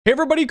Hey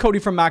everybody, Cody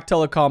from Mac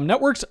Telecom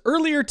Networks.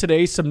 Earlier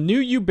today, some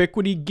new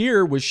Ubiquiti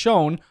gear was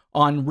shown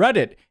on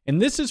Reddit, and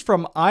this is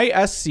from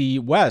ISC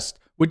West,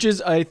 which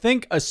is, I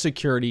think, a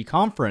security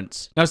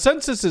conference. Now,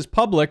 since this is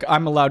public,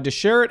 I'm allowed to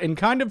share it and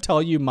kind of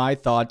tell you my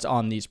thoughts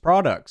on these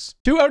products.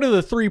 2 out of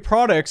the 3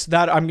 products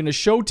that I'm going to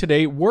show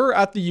today were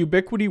at the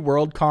Ubiquiti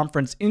World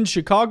Conference in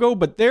Chicago,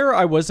 but there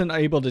I wasn't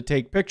able to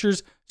take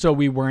pictures, so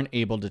we weren't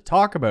able to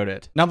talk about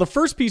it. Now, the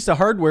first piece of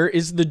hardware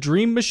is the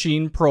Dream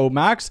Machine Pro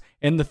Max,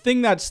 and the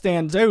thing that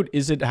stands out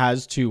is it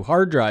has 2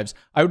 hard drives.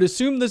 I would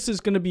assume this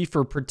is going to be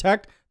for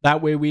Protect.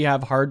 That way we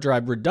have hard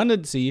drive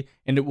redundancy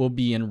and it will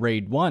be in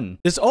RAID 1.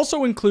 This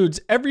also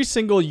includes every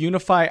single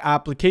Unifi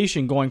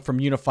application going from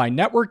Unifi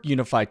Network,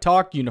 Unifi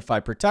Talk,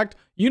 Unifi Protect,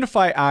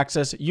 Unifi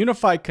Access,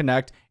 Unifi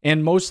Connect,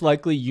 and most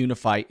likely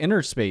Unifi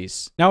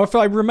Interspace. Now, if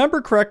I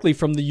remember correctly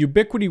from the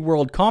Ubiquiti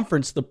World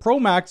Conference, the Pro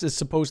Max is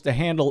supposed to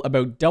handle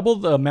about double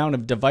the amount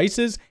of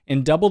devices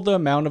and double the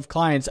amount of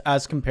clients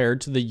as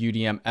compared to the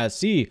UDM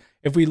SE.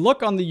 If we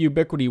look on the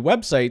Ubiquiti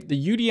website,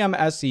 the UDM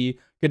SE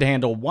could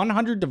handle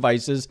 100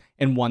 devices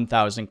and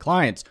 1,000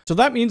 clients. So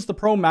that means the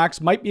Pro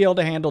Max might be able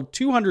to handle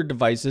 200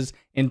 devices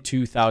and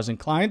 2,000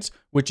 clients,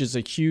 which is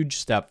a huge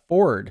step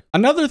forward.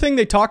 Another thing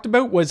they talked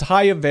about was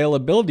high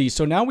availability.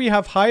 So now we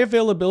have high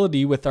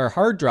availability with our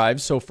hard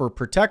drives. So for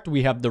Protect,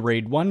 we have the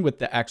RAID 1 with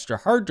the extra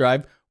hard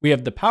drive. We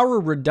have the power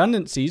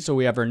redundancy. So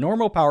we have our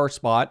normal power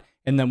spot,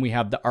 and then we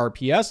have the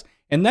RPS.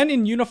 And then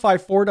in Unifi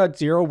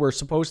 4.0, we're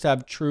supposed to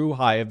have true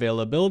high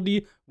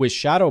availability with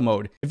shadow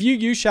mode. If you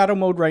use shadow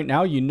mode right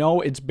now, you know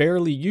it's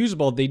barely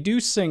usable. They do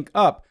sync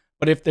up,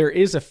 but if there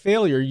is a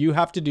failure, you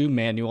have to do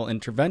manual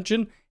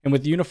intervention. And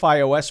with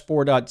Unifi OS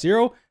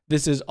 4.0,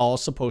 this is all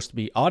supposed to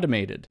be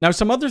automated. Now,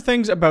 some other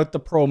things about the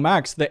Pro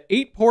Max, the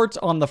 8 ports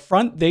on the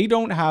front, they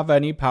don't have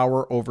any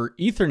power over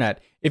Ethernet.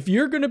 If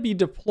you're going to be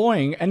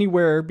deploying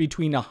anywhere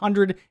between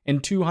 100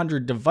 and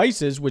 200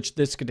 devices, which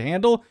this could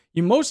handle,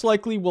 you most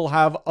likely will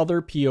have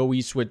other PoE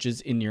switches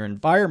in your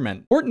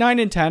environment. Port 9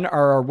 and 10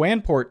 are our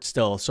WAN ports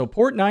still. So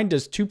port 9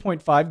 does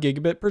 2.5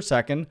 gigabit per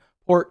second,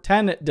 port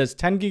 10 does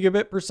 10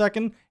 gigabit per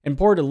second, and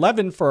port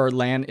 11 for our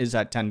LAN is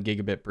at 10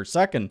 gigabit per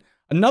second.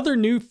 Another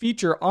new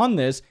feature on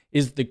this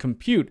is the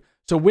compute.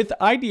 So with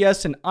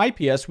IDS and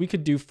IPS, we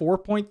could do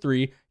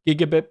 4.3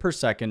 gigabit per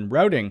second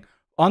routing.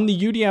 On the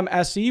UDM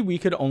SE, we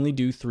could only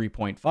do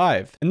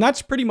 3.5. And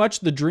that's pretty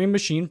much the Dream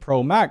Machine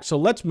Pro Max. So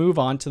let's move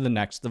on to the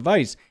next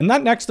device. And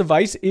that next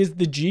device is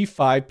the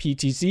G5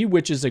 PTZ,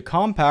 which is a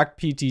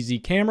compact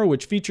PTZ camera,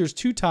 which features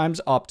 2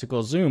 times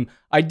optical zoom.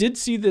 I did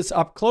see this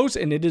up close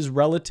and it is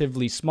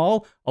relatively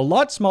small, a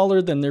lot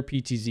smaller than their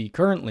PTZ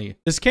currently.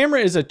 This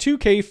camera is a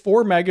 2K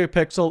 4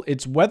 megapixel,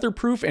 it's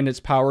weatherproof and it's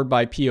powered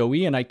by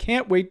PoE, and I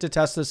can't wait to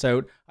test this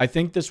out. I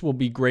think this will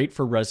be great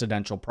for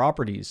residential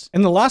properties.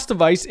 And the last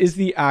device is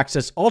the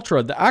ISC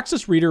Ultra, the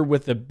access reader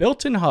with a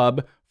built-in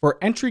hub for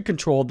entry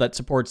control that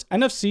supports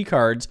NFC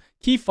cards,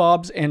 key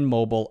fobs, and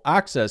mobile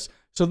access.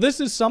 So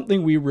this is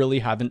something we really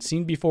haven't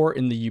seen before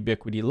in the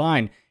Ubiquiti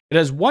line. It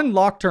has 1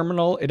 lock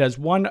terminal, it has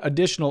 1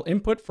 additional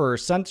input for a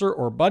sensor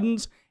or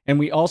buttons, and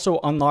we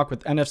also unlock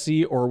with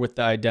NFC or with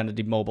the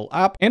Identity mobile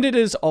app. And it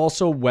is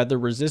also weather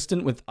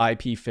resistant with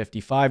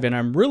IP55, and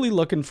I'm really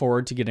looking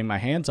forward to getting my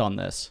hands on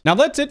this. Now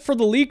that's it for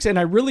the leaks, and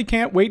I really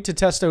can't wait to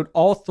test out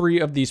all 3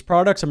 of these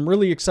products. I'm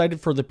really excited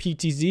for the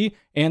PTZ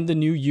and the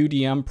new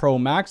UDM Pro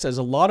Max, as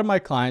a lot of my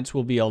clients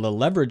will be able to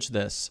leverage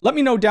this. Let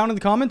me know down in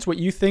the comments what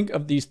you think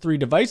of these 3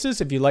 devices.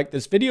 If you like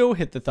this video,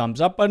 hit the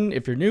thumbs up button.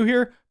 If you're new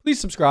here,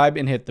 please subscribe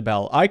and hit the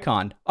bell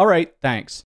icon. All right, thanks.